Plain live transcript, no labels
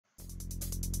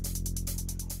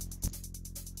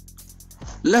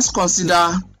let's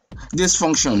consider this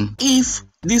function. If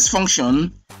this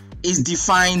function is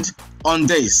defined on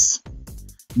this,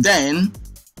 then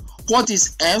what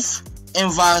is f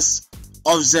inverse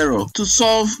of 0? To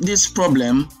solve this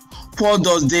problem, what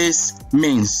does this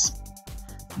means?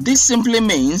 This simply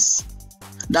means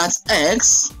that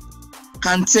x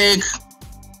can take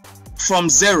from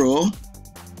 0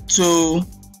 to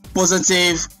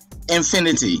positive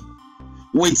infinity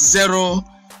with 0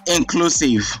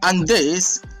 inclusive, and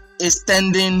this is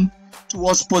tending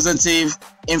towards positive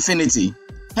infinity.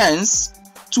 Hence,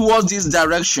 towards this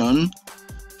direction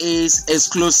is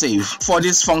exclusive for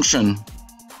this function.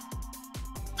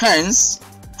 Hence,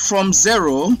 from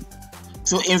 0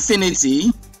 to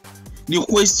infinity, the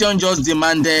question just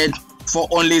demanded for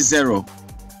only 0.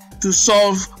 To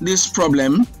solve this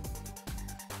problem,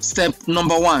 step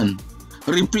number 1,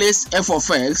 replace f of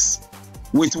x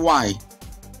with y.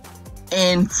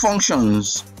 In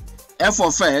functions, f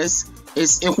of x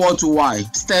is equal to y.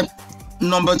 Step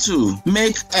number 2,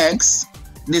 make x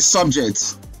the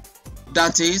subject,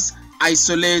 that is,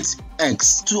 isolate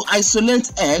x. To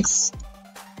isolate x,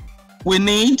 we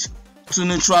need to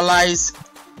neutralize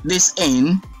this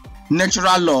in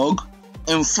natural log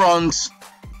in front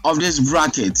of this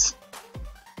bracket,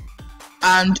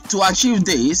 and to achieve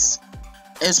this,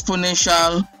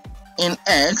 exponential in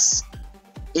x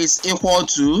is equal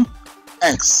to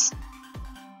x,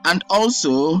 and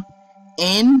also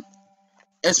in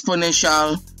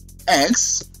exponential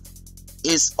x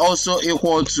is also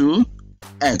equal to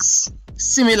x.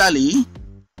 Similarly,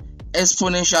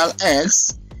 exponential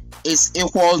x is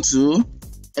equal to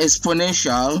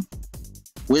exponential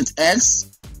with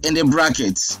x in the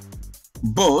bracket.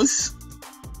 Both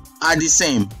are the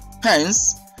same.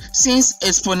 Hence, since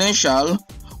exponential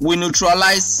will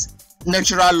neutralize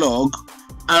natural log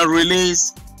and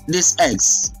release this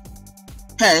x,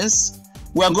 hence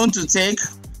we are going to take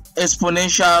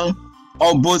exponential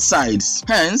of both sides.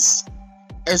 Hence,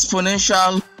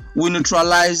 exponential will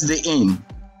neutralize the in.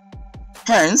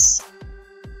 Hence,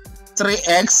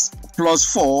 3x plus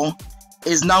 4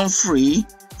 is now free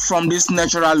from this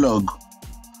natural log,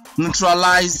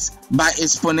 neutralized by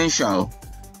exponential.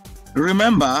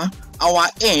 Remember, our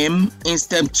aim in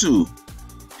step 2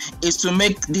 is to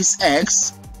make this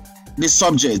x the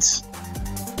subject.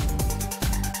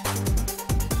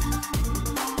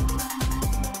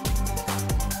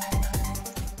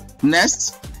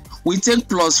 Next, we take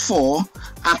plus 4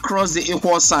 across the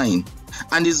equal sign,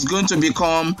 and it's going to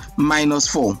become minus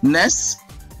 4. Next,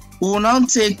 we will now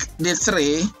take the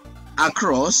 3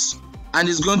 across, and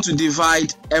it's going to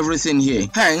divide everything here.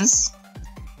 Hence,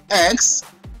 x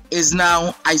is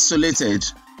now isolated.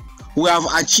 We have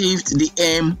achieved the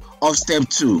aim of step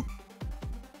 2.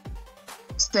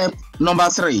 Step number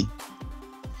 3.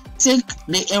 Take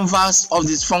the inverse of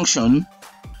this function,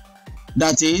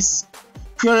 that is,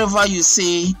 wherever you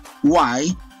see y,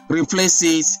 replace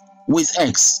it with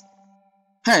x.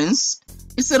 Hence,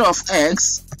 instead of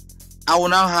x, I will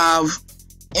now have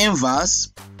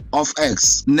inverse of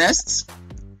x. Next,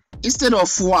 instead of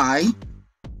y,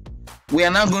 we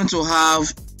are now going to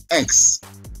have x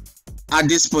at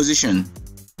this position.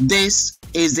 This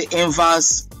is the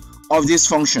inverse of this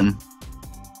function.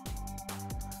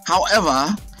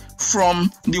 However,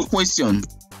 from the question,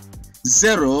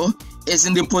 0 is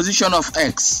in the position of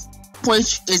x,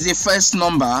 which is the first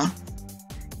number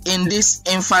in this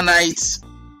infinite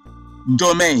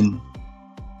domain.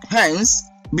 Hence,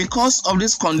 because of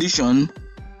this condition,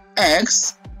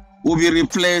 x will be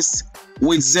replaced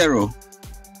with 0.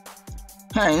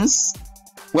 Hence,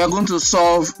 we are going to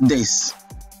solve this.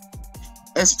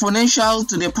 Exponential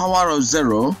to the power of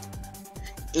 0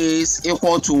 is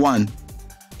equal to 1.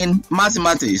 In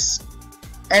mathematics,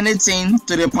 anything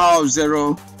to the power of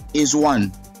 0 is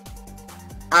 1.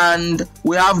 And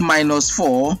we have minus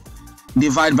 4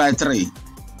 divided by 3,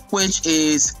 which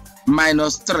is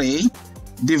minus 3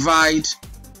 divided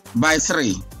by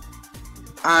 3.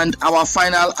 And our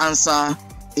final answer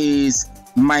is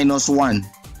minus 1,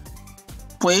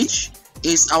 which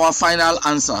is our final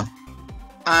answer.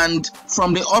 And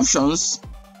from the options,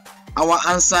 our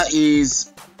answer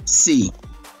is C.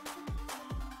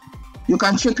 You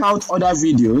can check out other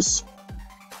videos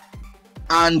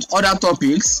and other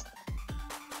topics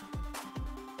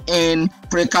in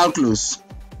PRECALCULUS,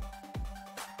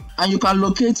 and you can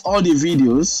locate all the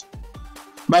videos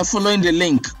by following the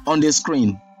link on the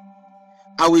screen.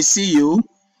 I will see you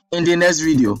in the next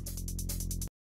video.